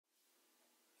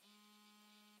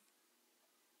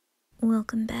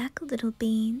Welcome back, little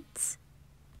beans.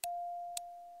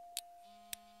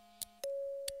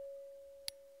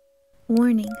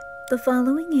 Warning. The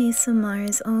following ASMR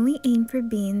is only aimed for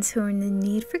beings who are in the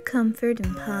need for comfort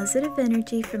and positive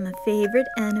energy from a favorite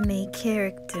anime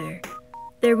character.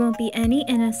 There won't be any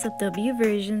NSFW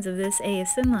versions of this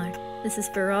ASMR. This is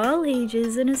for all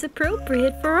ages and is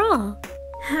appropriate for all.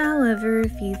 However,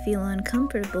 if you feel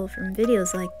uncomfortable from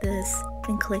videos like this,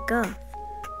 then click off.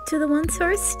 To the ones who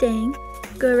are staying,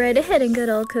 go right ahead and get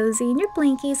all cozy in your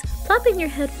blankies, pop in your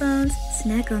headphones,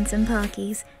 snack on some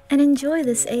Pockies, and enjoy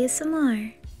this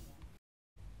ASMR.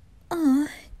 Aw,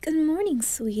 good morning,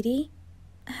 sweetie.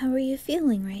 How are you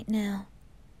feeling right now?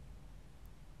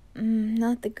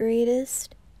 Not the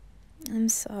greatest? I'm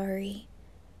sorry.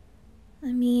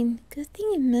 I mean, good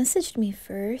thing you messaged me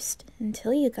first.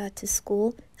 Until you got to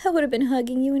school, I would have been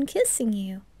hugging you and kissing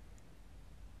you.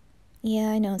 Yeah,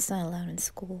 I know it's not allowed in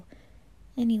school.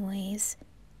 Anyways,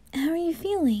 how are you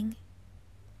feeling?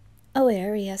 Oh wait, I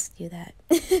already asked you that.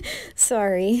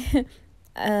 Sorry.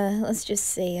 Let's just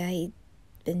say I've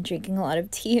been drinking a lot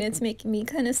of tea and it's making me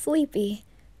kind of sleepy.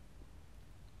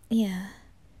 Yeah.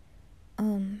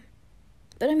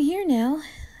 But I'm here now,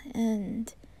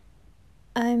 and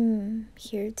I'm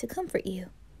here to comfort you.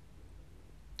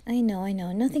 I know,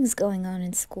 nothing's going on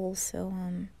in school, so,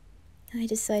 I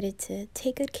decided to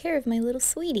take good care of my little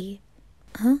sweetie.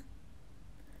 Huh?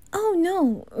 Oh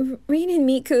no, Ren and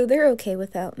Miku, they're okay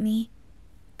without me.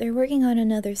 They're working on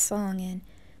another song, and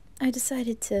I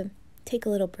decided to take a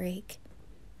little break.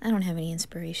 I don't have any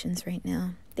inspirations right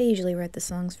now. They usually write the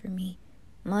songs for me.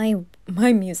 My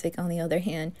music, on the other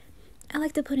hand, I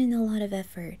like to put in a lot of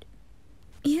effort.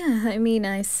 Yeah, I mean,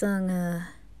 I sung,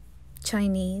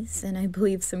 Chinese, and I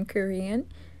believe some Korean.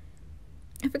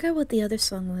 I forgot what the other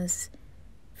song was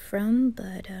from,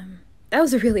 but, that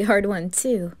was a really hard one,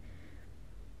 too.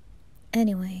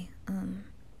 Anyway,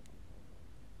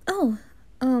 you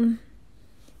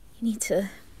need to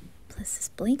place this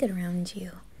blanket around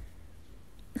you.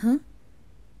 Huh?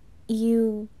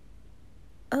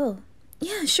 Oh,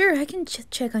 yeah, sure, I can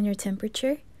check on your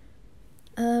temperature.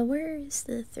 Where is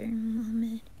the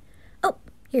thermometer? Oh,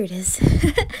 here it is.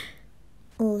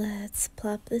 Let's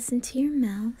plop this into your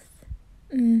mouth.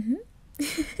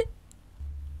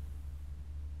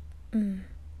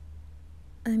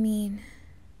 I mean,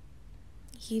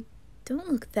 you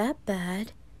don't look that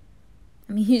bad.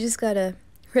 I mean, you just got a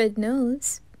red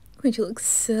nose, which looks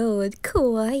so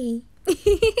kawaii.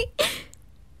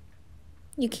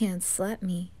 You can't slap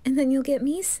me, and then you'll get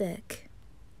me sick.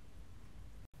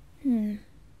 You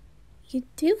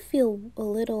do feel a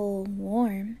little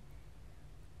warm.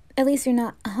 At least you're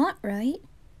not hot, right?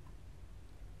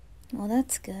 Well,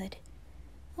 that's good.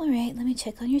 Alright, let me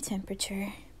check on your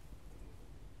temperature.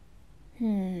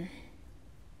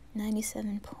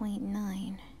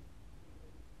 97.9.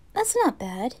 That's not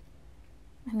bad.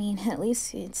 I mean, at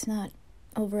least it's not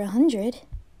over 100.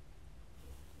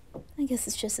 I guess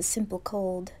it's just a simple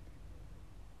cold.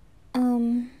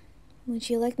 Would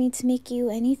you like me to make you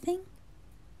anything?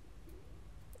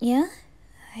 Yeah?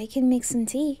 I can make some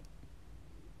tea.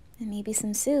 And maybe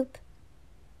some soup.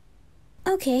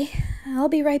 Okay, I'll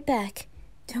be right back.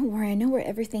 Don't worry, I know where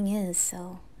everything is,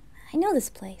 so I know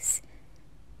this place.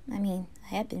 I mean, I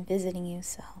have been visiting you,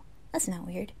 so that's not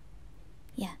weird.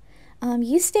 Yeah.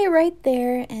 You stay right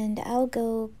there, and I'll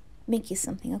go make you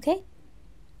something, okay?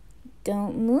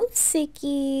 Don't move,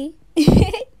 Siki.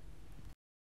 Oopsie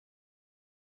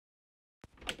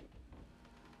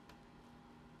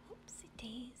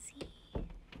daisy.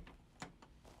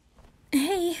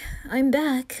 Hey, I'm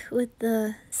back with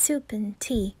the soup and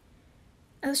tea.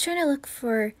 I was trying to look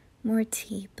for more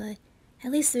tea, but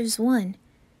at least there's one.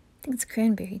 I think it's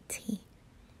cranberry tea.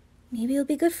 Maybe it'll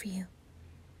be good for you.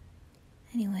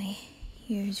 Anyway,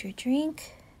 here's your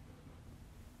drink.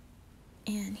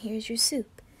 And here's your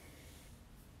soup.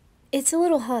 It's a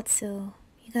little hot, so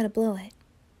you gotta blow it.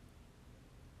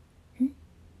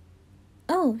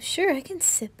 Oh, sure, I can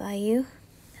sit by you.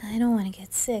 I don't want to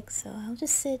get sick, so I'll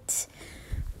just sit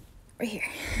right here.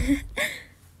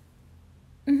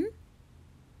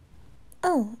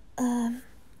 Oh,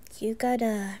 you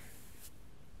gotta...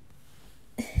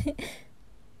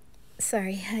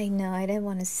 Sorry, I know, I didn't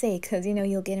want to say, because, you know,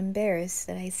 you'll get embarrassed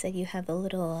that I said you have a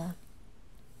little,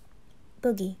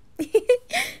 boogie. I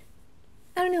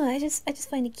don't know, I just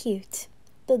find it cute.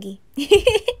 Boogie.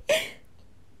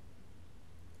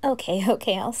 Okay,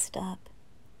 I'll stop.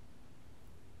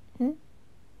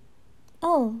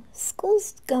 Oh,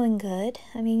 school's going good.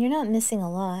 I mean, you're not missing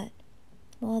a lot.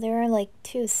 Well, there are like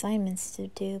 2 assignments to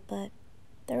do, but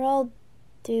they're all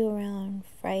due around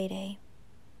Friday.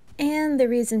 And the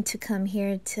reason to come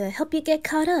here to help you get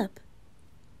caught up.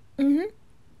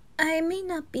 I may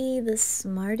not be the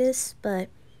smartest, but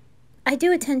I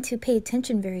do tend to pay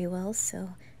attention very well,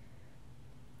 so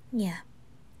yeah,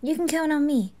 you can count on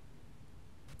me.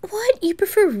 What? You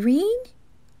prefer Reen?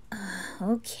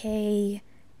 Okay.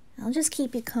 I'll just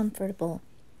keep you comfortable.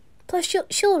 Plus,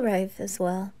 she'll arrive as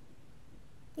well.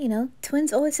 You know,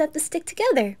 twins always have to stick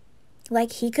together. Like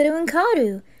Hikaru and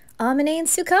Karu, Amane and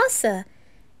Tsukasa,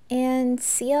 and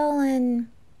Ciel and...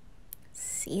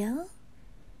 Ciel?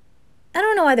 I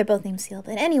don't know why they're both named Ciel,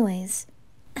 but anyways.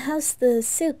 How's the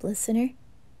soup, listener?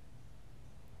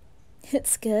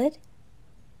 It's good?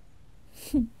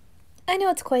 I know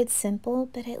it's quite simple,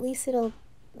 but at least it'll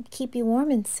keep you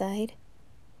warm inside.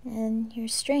 And your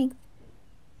strength.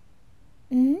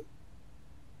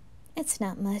 It's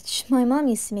not much. My mom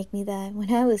used to make me that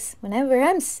whenever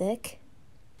I'm sick.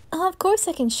 Oh, of course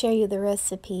I can share you the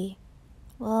recipe.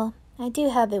 Well, I do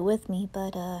have it with me,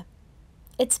 but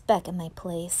it's back at my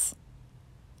place.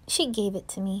 She gave it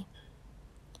to me.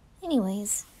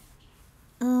 Anyways,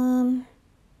 can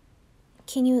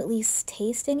you at least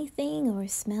taste anything or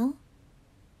smell?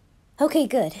 Okay,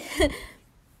 good.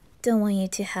 Don't want you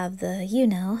to have the, you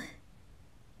know.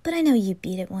 But I know you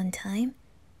beat it one time.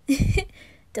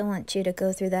 Don't want you to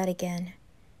go through that again.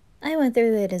 I went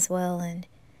through it as well, and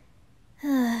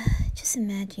just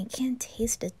imagine you can't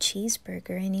taste a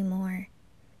cheeseburger anymore.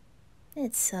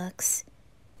 It sucks.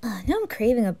 Now I'm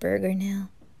craving a burger now.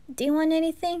 Do you want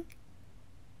anything?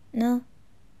 No?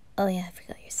 Oh yeah, I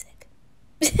forgot you're sick.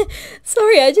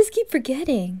 Sorry, I just keep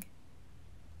forgetting.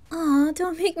 Aw,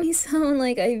 don't make me sound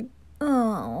like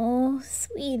Oh,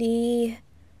 sweetie.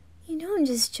 You know I'm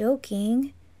just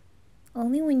joking.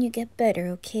 Only when you get better,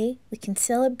 okay? We can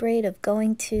celebrate of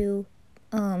going to,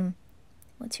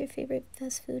 what's your favorite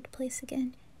fast food place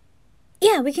again?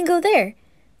 Yeah, we can go there.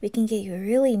 We can get you a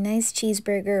really nice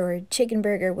cheeseburger or chicken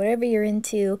burger, whatever you're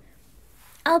into.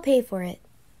 I'll pay for it.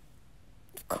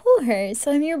 Of course,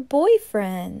 I'm your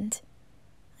boyfriend.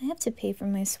 I have to pay for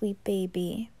my sweet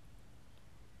baby.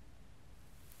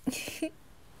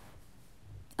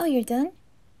 Oh, you're done?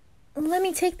 Let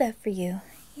me take that for you.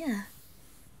 Yeah.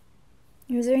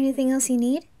 Is there anything else you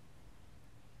need?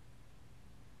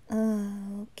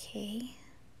 Okay.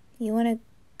 You want to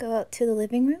go out to the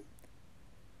living room?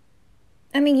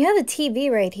 I mean, you have a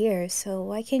TV right here, so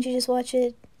why can't you just watch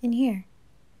it in here?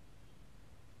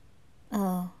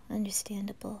 Oh,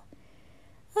 understandable.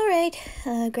 Alright,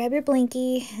 grab your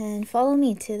blankie and follow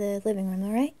me to the living room,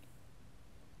 alright?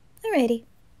 Alrighty.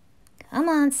 Come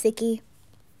on, Sickie.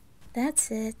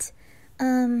 That's it. Go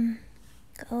on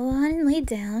and lay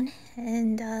down,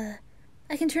 and,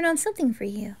 I can turn on something for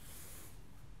you.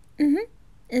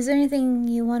 Is there anything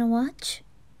you want to watch?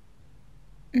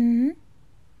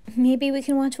 Maybe we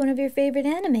can watch one of your favorite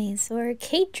animes, or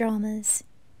K-dramas.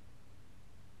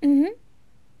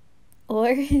 Or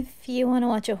if you want to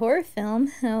watch a horror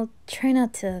film, I'll try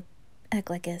not to act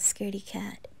like a scaredy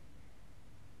cat.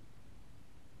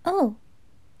 Oh,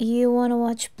 you want to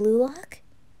watch Blue Lock?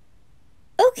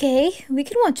 Okay, we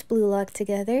can watch Blue Lock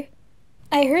together.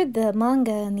 I heard the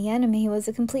manga and the anime was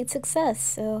a complete success,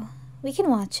 so we can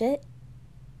watch it.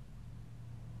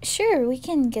 Sure, we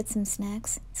can get some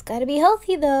snacks. It's gotta be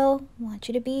healthy, though. Want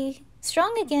you to be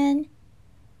strong again.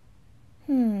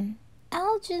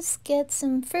 I'll just get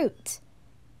some fruit.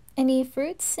 Any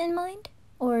fruits in mind?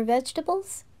 Or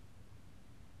vegetables?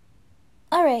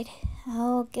 Alright,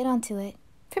 I'll get onto it.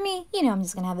 For me, you know I'm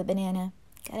just gonna have a banana.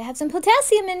 Gotta have some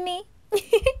potassium in me.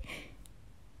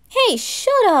 Hey,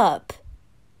 shut up!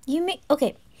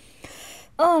 Okay.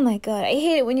 Oh my god, I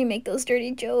hate it when you make those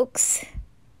dirty jokes.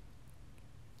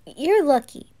 You're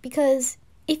lucky, because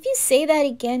if you say that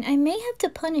again, I may have to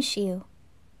punish you.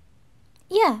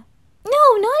 Yeah.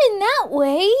 No, not in that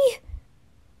way!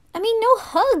 I mean, no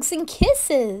hugs and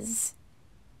kisses!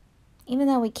 Even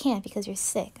though we can't because you're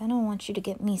sick. I don't want you to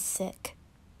get me sick.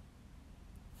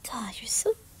 God, you're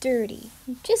so dirty.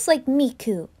 You're just like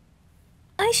Miku.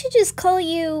 I should just call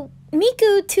you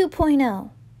Miku 2.0.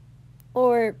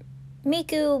 Or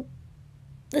Miku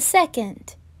the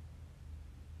second.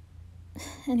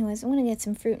 Anyways, I want to get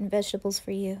some fruit and vegetables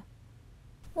for you.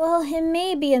 Well, it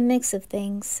may be a mix of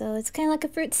things, so it's kind of like a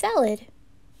fruit salad.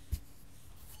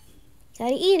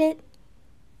 Gotta eat it.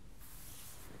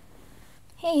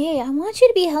 Hey, I want you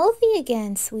to be healthy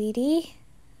again, sweetie.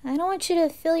 I don't want you to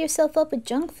fill yourself up with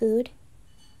junk food.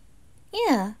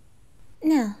 Yeah.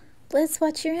 Now, let's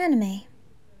watch your anime.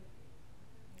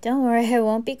 Don't worry, I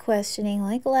won't be questioning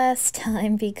like last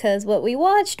time because what we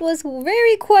watched was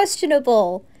very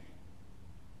questionable.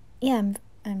 Yeah,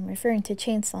 I'm referring to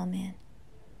Chainsaw Man.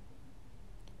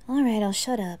 Alright, I'll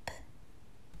shut up.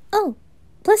 Oh,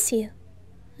 bless you.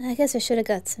 I guess I should have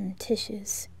got some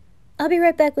tissues. I'll be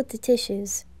right back with the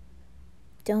tissues.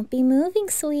 Don't be moving,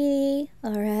 sweetie,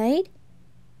 alright?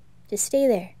 Just stay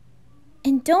there.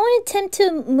 And don't attempt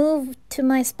to move to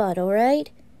my spot,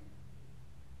 alright?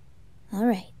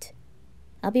 Alright.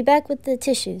 I'll be back with the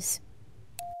tissues.